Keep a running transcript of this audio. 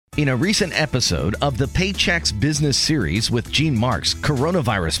In a recent episode of the Paychecks Business Series with Gene Marks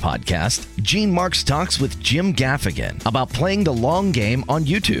Coronavirus Podcast, Gene Marks talks with Jim Gaffigan about playing the long game on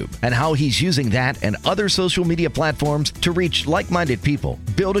YouTube and how he's using that and other social media platforms to reach like-minded people,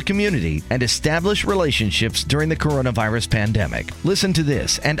 build a community, and establish relationships during the coronavirus pandemic. Listen to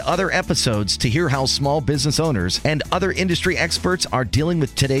this and other episodes to hear how small business owners and other industry experts are dealing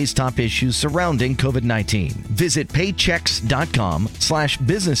with today's top issues surrounding COVID-19. Visit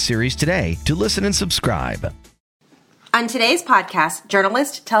paychecks.com/business series today to listen and subscribe. On today's podcast,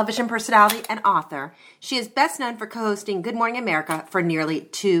 journalist, television personality, and author, she is best known for co-hosting Good Morning America for nearly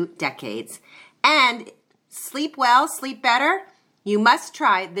 2 decades. And sleep well, sleep better? You must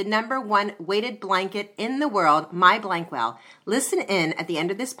try the #1 weighted blanket in the world, My Blankwell. Listen in at the end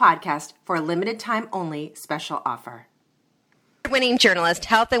of this podcast for a limited time only special offer. Winning journalist,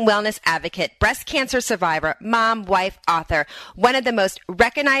 health and wellness advocate, breast cancer survivor, mom, wife, author, one of the most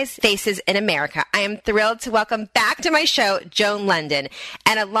recognized faces in America. I am thrilled to welcome back to my show, Joan Lunden,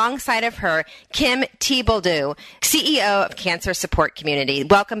 and alongside of her, Kim Thibodeau, CEO of Cancer Support Community.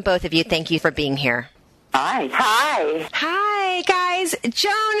 Welcome, both of you. Thank you for being here. Hi. Hi. Hi, guys.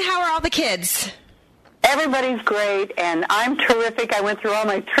 Joan, how are all the kids? Everybody's great, and I'm terrific. I went through all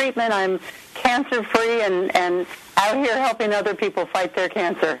my treatment. I'm cancer-free and out here helping other people fight their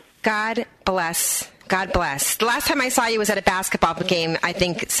cancer. God bless. God bless. The last time I saw you was at a basketball game, I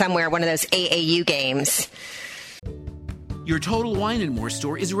think somewhere, one of those AAU games. Your Total Wine & More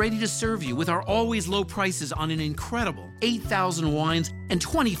store is ready to serve you with our always low prices on an incredible 8,000 wines and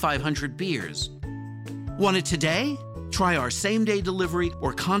 2,500 beers. Want it today? Try our same-day delivery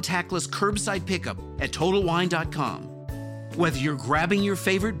or contactless curbside pickup at TotalWine.com. Whether you're grabbing your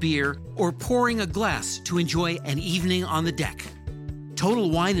favorite beer or pouring a glass to enjoy an evening on the deck, Total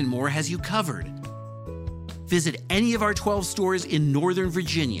Wine & More has you covered. Visit any of our 12 stores in Northern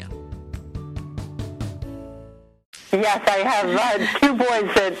Virginia. Yes, I have 2 boys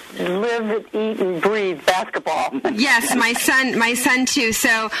that live, eat, and breathe basketball. Yes, my son too.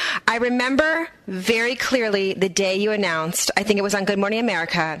 So I remember very clearly the day you announced, I think it was on Good Morning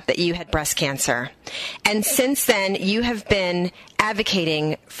America, that you had breast cancer. And since then, you have been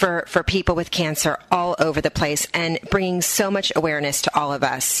advocating for people with cancer all over the place and bringing so much awareness to all of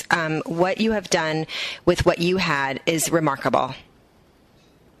us. What you have done with what you had is remarkable.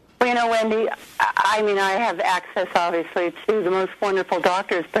 Well, you know, Wendy, I have access, obviously, to the most wonderful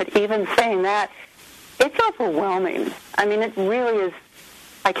doctors, but even saying that, it's overwhelming. It really is.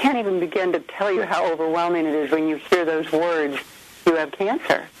 I can't even begin to tell you how overwhelming it is when you hear those words, you have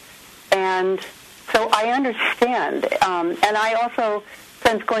cancer. And so I understand. And I also,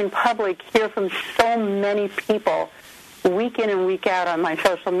 since going public, hear from so many people week in and week out on my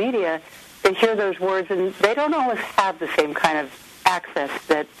social media. They hear those words, and they don't always have the same kind of access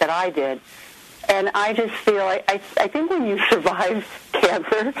that I did. And I just feel, I think when you survive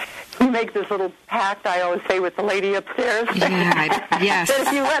cancer, you make this little pact, I always say, with the lady upstairs. Yeah, yes. That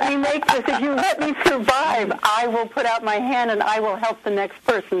if you let me make this, if you let me survive, I will put out my hand and I will help the next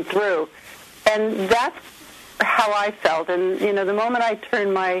person through. And that's how I felt. And, the moment I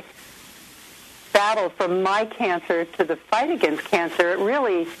turned my battle from my cancer to the fight against cancer, it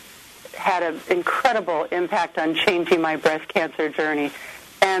really had an incredible impact on changing my breast cancer journey.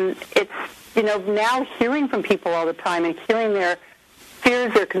 And it's, now hearing from people all the time and hearing their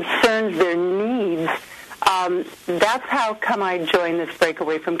fears, their concerns, their needs, that's how come I joined this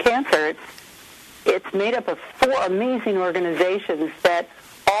Breakaway from Cancer. It's made up of 4 amazing organizations that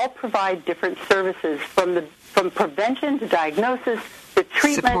all provide different services from prevention to diagnosis to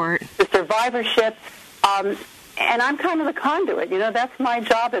treatment, support, to survivorship. And I'm kind of the conduit. That's my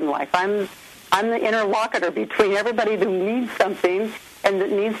job in life. I'm the interlocutor between everybody who needs something and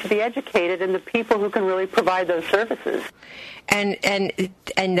that needs to be educated and the people who can really provide those services. And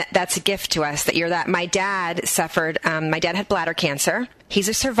that's a gift to us that you're that. My dad suffered. My dad had bladder cancer. He's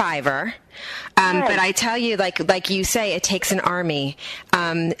a survivor. But I tell you, like you say, it takes an army,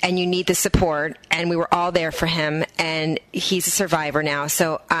 and you need the support. And we were all there for him, and he's a survivor now.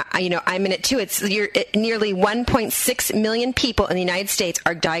 So I'm in it too. Nearly 1.6 million people in the United States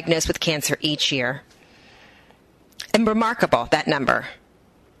are diagnosed with cancer each year. And remarkable, that number.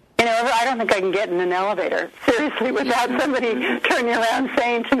 I don't think I can get in an elevator, seriously, without somebody turning around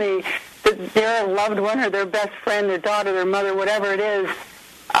saying to me that their loved one or their best friend, their daughter, their mother, whatever it is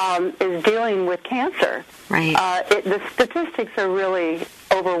dealing with cancer. Right. The statistics are really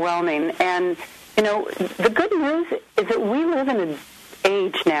overwhelming. And, the good news is that we live in an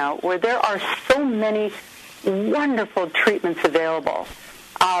age now where there are so many wonderful treatments available.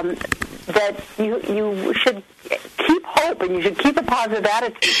 that you should keep hope and you should keep a positive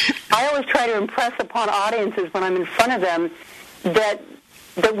attitude. I always try to impress upon audiences when I'm in front of them that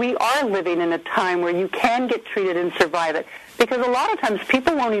we are living in a time where you can get treated and survive it. Because a lot of times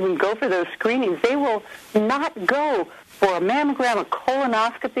people won't even go for those screenings. They will not go for a mammogram, a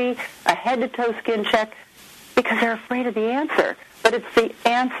colonoscopy, a head-to-toe skin check, because they're afraid of the answer. But it's the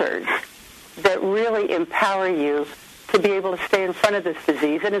answers that really empower you to be able to stay in front of this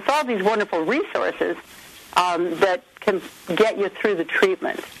disease. And it's all these wonderful resources that can get you through the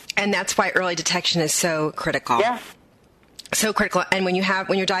treatment. And that's why early detection is so critical. Yeah. So critical. And when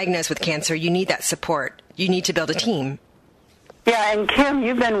you're diagnosed with cancer, you need that support. You need to build a team. Yeah, and Kim,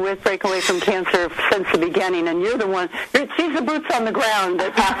 you've been with Breakaway from Cancer since the beginning, and you're the one. She's the boots on the ground.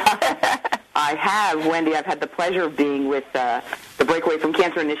 I have, Wendy. I've had the pleasure of being with the Breakaway from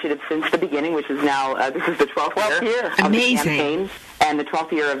Cancer initiative since the beginning, which is now this is the 12th year of Amazing. the campaign, and the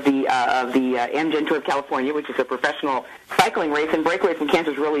 12th year of the Amgen Tour of California, which is a professional cycling race. And Breakaway from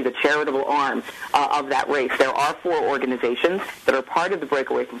Cancer is really the charitable arm of that race. There are 4 organizations that are part of the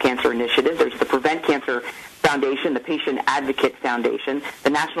Breakaway from Cancer initiative. There's the Prevent Cancer Foundation, the Patient Advocate Foundation, the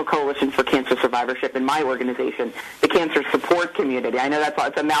National Coalition for Cancer Survivorship, and my organization, the Cancer Support Community. I know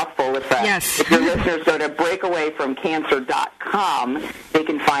it's a mouthful. If your listeners go to breakawayfromcancer.com, they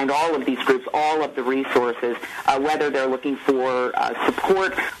can find all of these groups, all of the resources, whether they're looking for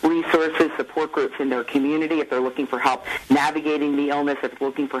support resources, support groups in their community, if they're looking for help navigating the illness, if they're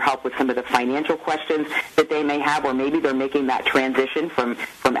looking for help with some of the financial questions that they may have, or maybe they're making that transition from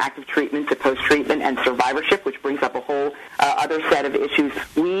active treatment to post-treatment and survivorship, which brings up a whole other set of issues.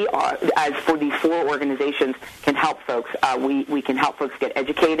 We are, as for these 4 organizations, can help folks. We can help folks get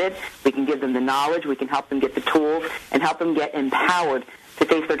educated. We can give them the knowledge. We can help them get the tools and help them get empowered to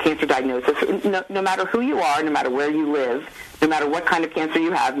face their cancer diagnosis. No matter who you are, no matter where you live, no matter what kind of cancer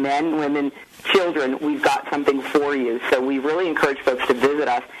you have, men, women, children, we've got something for you. So we really encourage folks to visit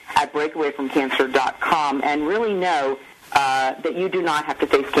us at breakawayfromcancer.com and really know that you do not have to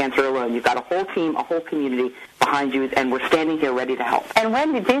face cancer alone. You've got a whole team, a whole community behind you, and we're standing here ready to help. And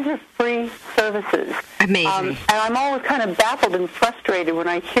Wendy, these are free services. Amazing. And I'm always kind of baffled and frustrated when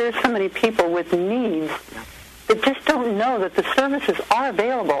I hear so many people with needs that just don't know that the services are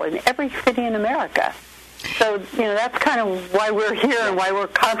available in every city in America. So, that's kind of why we're here and why we're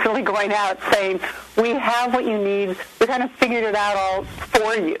constantly going out saying, we have what you need. We kind of figured it out all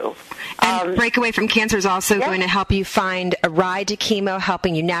for you. And Breakaway from Cancer is also going to help you find a ride to chemo,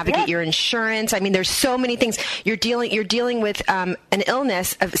 helping you navigate your insurance. I mean, there's so many things. You're dealing with an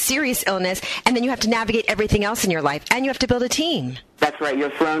illness, a serious illness, and then you have to navigate everything else in your life, and you have to build a team. That's right.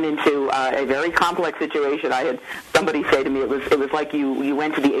 You're thrown into a very complex situation. I had somebody say to me, it was like you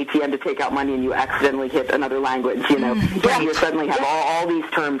went to the ATM to take out money and you accidentally hit another language. Right. You suddenly have all these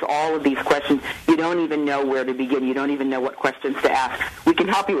terms, all of these questions. You don't even know where to begin. You don't even know what questions to ask. We can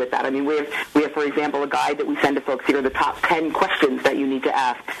help you with that. I mean, we have, for example, a guide that we send to folks. Here are the top 10 questions that you need to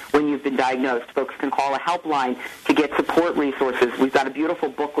ask when you've been diagnosed. Folks can call a helpline to get support resources. We've got a beautiful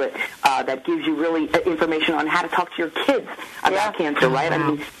booklet that gives you really information on how to talk to your kids about cancer, right?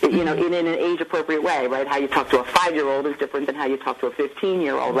 Wow. I mean, in an age-appropriate way, right? How you talk to a 5-year-old is different than how you talk to a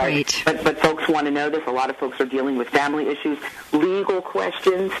 15-year-old, right? But folks want to know this. A lot of folks are dealing with family issues, legal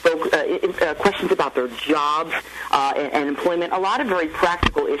questions, questions about their jobs and employment, a lot of very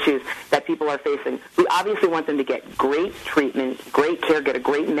practical issues that people are facing. We obviously want them to get great treatment, great care, get a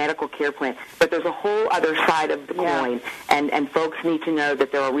great medical care plan, but there's a whole other side of the coin, and folks need to know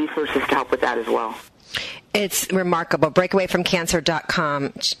that there are resources to help with that as well. It's remarkable.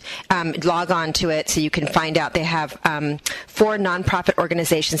 Breakawayfromcancer.com. Log on to it so you can find out. They have 4 nonprofit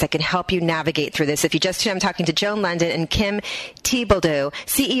organizations that can help you navigate through this. If you just tuned, I'm talking to Joan Lunden and Kim Thibodeau,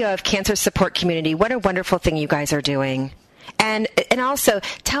 CEO of Cancer Support Community. What a wonderful thing you guys are doing. And also,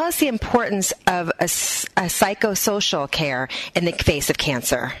 tell us the importance of a psychosocial care in the face of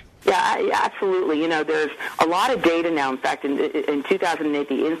cancer. Yeah, absolutely. There's a lot of data now. In fact, in 2008,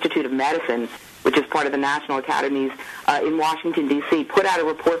 the Institute of Medicine, which is part of the National Academies in Washington, D.C., put out a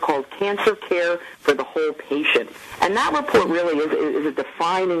report called Cancer Care for the Whole Patient. And that report really is a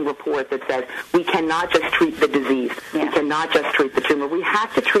defining report that says we cannot just treat the disease. We cannot just treat the tumor. We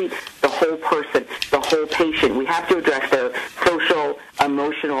have to treat the whole person, the whole patient. We have to address their social,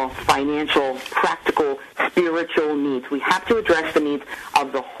 emotional, financial, practical, spiritual needs. We have to address the needs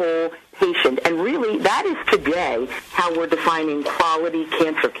of the whole patient. And really, that is today how we're defining quality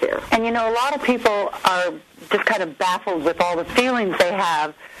cancer care. And a lot of people are just kind of baffled with all the feelings they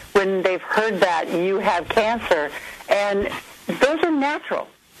have when they've heard that you have cancer. And those are natural.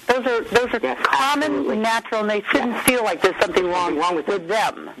 Those are Yes, common, absolutely. natural, and they shouldn't feel like there's something wrong with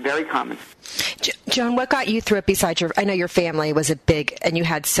them. Very common. Joan, what got you through it besides I know your family was a big, and you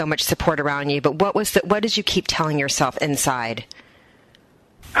had so much support around you, but what did you keep telling yourself inside?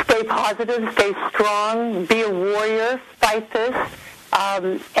 Stay positive, stay strong, be a warrior, fight this.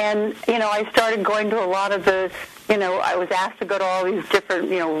 And, I started going to a lot of the, I was asked to go to all these different,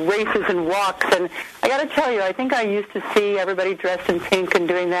 races and walks. And I got to tell you, I think I used to see everybody dressed in pink and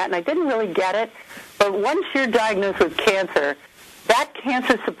doing that, and I didn't really get it. But once you're diagnosed with cancer, that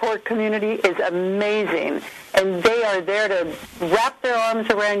cancer support community is amazing. And they are there to wrap their arms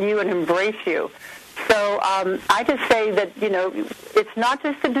around you and embrace you. So I just say that, it's not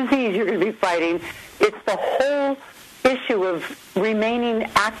just the disease you're going to be fighting. It's the whole issue of remaining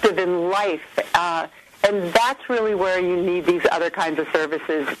active in life. And that's really where you need these other kinds of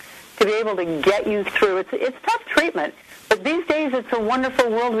services to be able to get you through. It's tough treatment. But these days it's a wonderful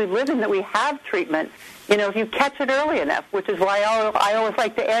world we live in that we have treatment, if you catch it early enough, which is why I always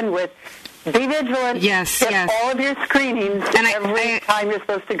like to end with, be vigilant. Yes. All of your screenings every time you're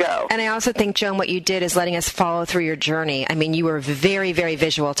supposed to go. And I also think, Joan, what you did is letting us follow through your journey. I mean, you were very, very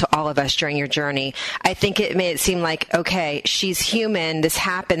visual to all of us during your journey. I think it made it seem like, okay, she's human. This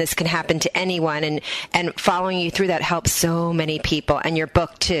happened. This can happen to anyone. And following you through that helps so many people. And your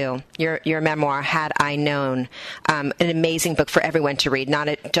book, too, your memoir, Had I Known, an amazing book for everyone to read, not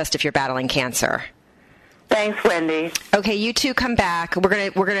just if you're battling cancer. Thanks, Wendy. Okay, you two come back. We're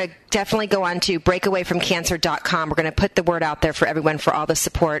gonna definitely go on to breakawayfromcancer.com. We're gonna put the word out there for everyone for all the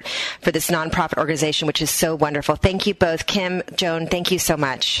support for this nonprofit organization, which is so wonderful. Thank you both, Kim, Joan. Thank you so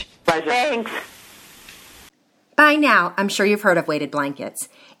much. Pleasure. Thanks. By now, I'm sure you've heard of weighted blankets.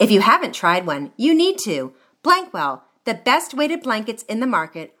 If you haven't tried one, you need to. Blankwell, the best weighted blankets in the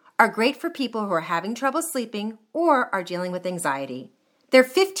market, are great for people who are having trouble sleeping or are dealing with anxiety. Their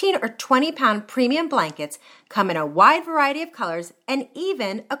 15 or 20-pound premium blankets come in a wide variety of colors and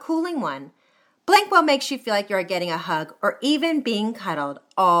even a cooling one. Blankwell makes you feel like you're getting a hug or even being cuddled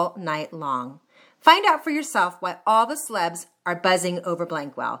all night long. Find out for yourself why all the celebs are buzzing over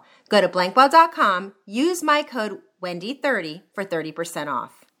Blankwell. Go to Blankwell.com, use my code Wendy30 for 30%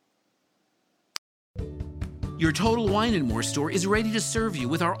 off. Your Total Wine & More store is ready to serve you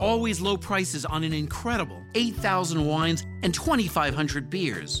with our always low prices on an incredible 8,000 wines and 2,500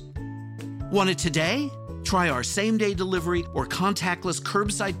 beers. Want it today? Try our same-day delivery or contactless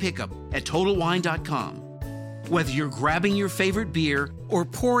curbside pickup at TotalWine.com. Whether you're grabbing your favorite beer or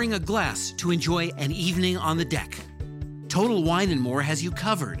pouring a glass to enjoy an evening on the deck, Total Wine & More has you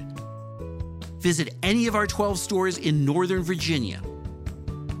covered. Visit any of our 12 stores in Northern Virginia.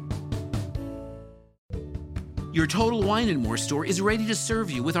 Your Total Wine & More store is ready to serve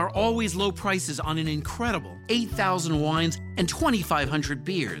you with our always low prices on an incredible 8,000 wines and 2,500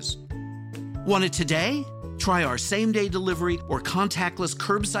 beers. Want it today? Try our same-day delivery or contactless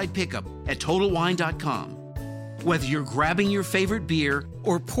curbside pickup at TotalWine.com. Whether you're grabbing your favorite beer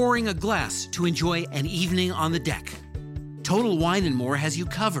or pouring a glass to enjoy an evening on the deck, Total Wine & More has you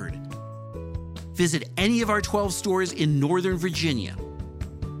covered. Visit any of our 12 stores in Northern Virginia.